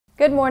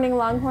Good morning,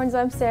 Longhorns.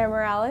 I'm Sarah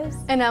Morales.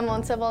 And I'm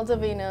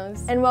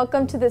Rbvtv. And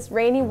welcome to this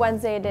rainy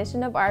Wednesday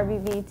edition of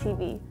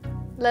Rbvtv.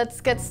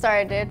 Let's get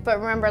started, but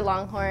remember,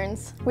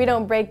 Longhorns, we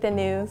don't break the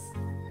news.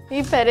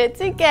 We put it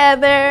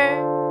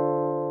together.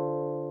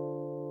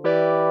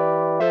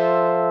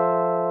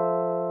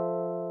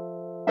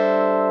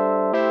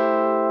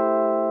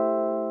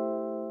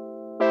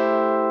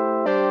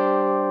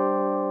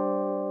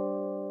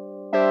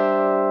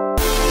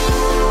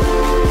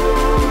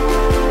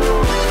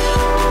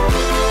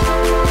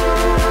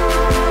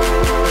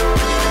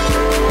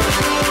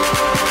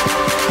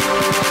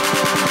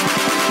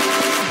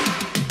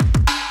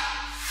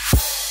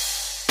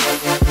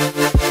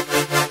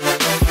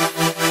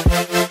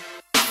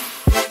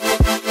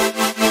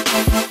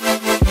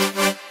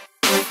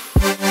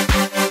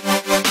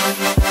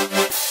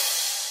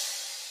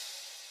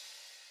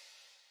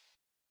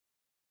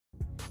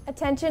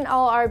 Attention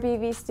all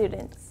RBV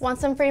students. Want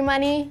some free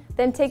money?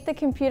 Then take the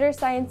Computer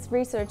Science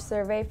Research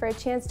Survey for a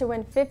chance to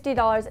win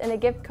 $50 and a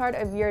gift card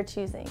of your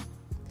choosing.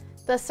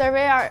 The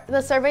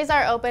surveys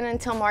are open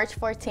until March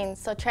 14th,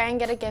 so try and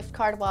get a gift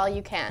card while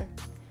you can.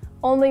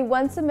 Only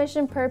one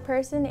submission per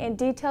person and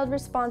detailed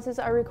responses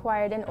are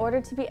required in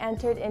order to be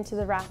entered into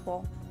the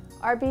raffle.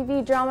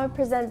 RBV Drama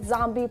presents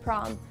Zombie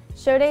Prom.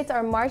 Show dates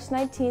are March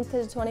 19th to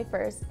the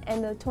 21st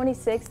and the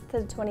 26th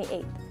to the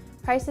 28th.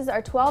 Prices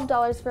are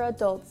 $12 for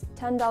adults,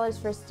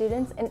 $10 for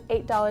students, and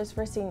 $8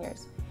 for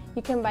seniors.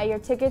 You can buy your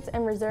tickets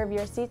and reserve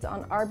your seats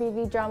on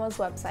RBV Drama's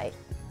website.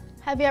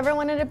 Have you ever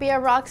wanted to be a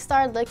rock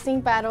star? Lip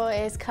Sync Battle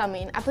is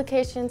coming.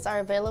 Applications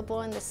are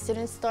available in the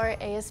Student Store,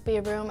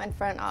 ASB room, and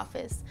front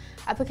office.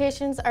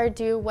 Applications are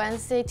due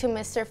Wednesday to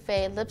Mr.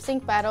 Faye. Lip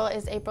Sync Battle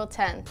is April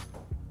 10th.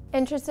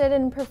 Interested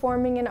in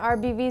performing in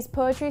RBV's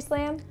Poetry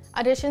Slam?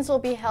 Auditions will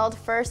be held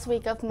first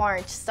week of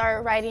March.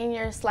 Start writing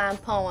your slam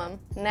poem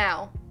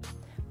now.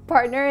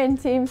 Partner and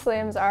team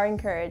slams are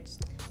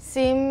encouraged.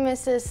 See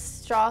Mrs.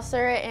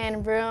 Strasser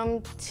in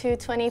room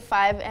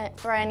 225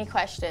 for any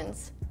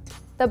questions.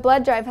 The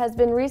blood drive has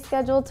been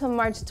rescheduled to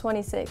March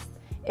 26th.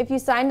 If you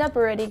signed up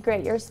already,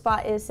 great, your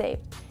spot is safe.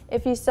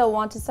 If you still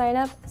want to sign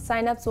up,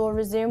 sign-ups will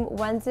resume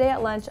Wednesday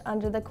at lunch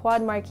under the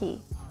quad marquee.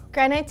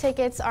 Granite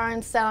tickets are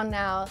on sale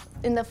now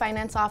in the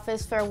finance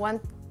office for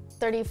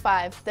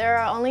 $135. There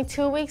are only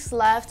 2 weeks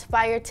left.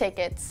 Buy your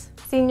tickets.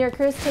 Senior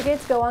cruise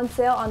tickets go on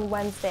sale on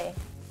Wednesday.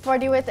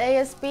 40 with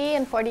ASB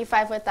and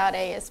 45 without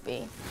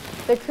ASB.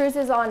 The cruise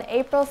is on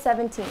April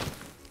 17th.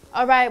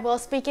 All right, well,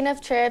 speaking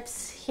of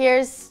trips,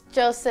 here's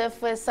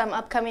Joseph with some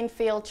upcoming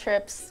field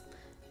trips.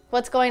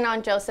 What's going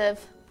on,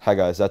 Joseph? Hi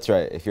guys, that's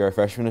right. If you're a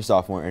freshman or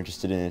sophomore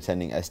interested in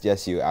attending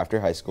SDSU after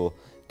high school,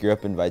 Gear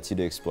Up invites you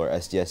to explore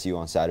SDSU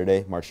on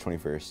Saturday, March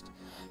 21st.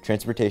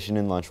 Transportation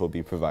and lunch will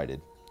be provided.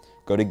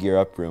 Go to Gear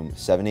Up room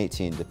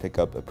 718 to pick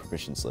up a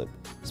permission slip.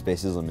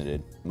 Space is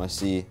limited. Must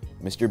see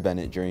Mr.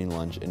 Bennett during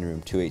lunch in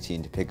room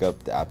 218 to pick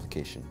up the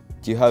application.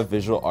 Do you have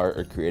visual art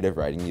or creative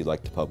writing you'd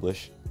like to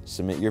publish?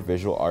 Submit your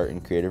visual art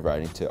and creative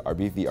writing to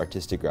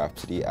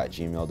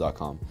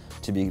rbvartisticrhapsody@gmail.com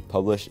to be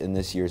published in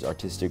this year's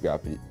Artistic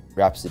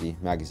Rhapsody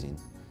magazine.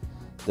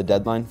 The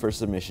deadline for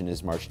submission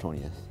is March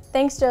 20th.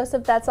 Thanks,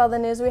 Joseph. That's all the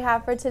news we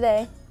have for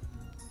today.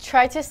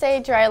 Try to stay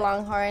dry,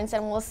 Longhorns,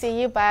 and we'll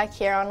see you back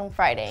here on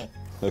Friday.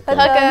 Hook 'em.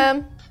 Hook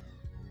 'em.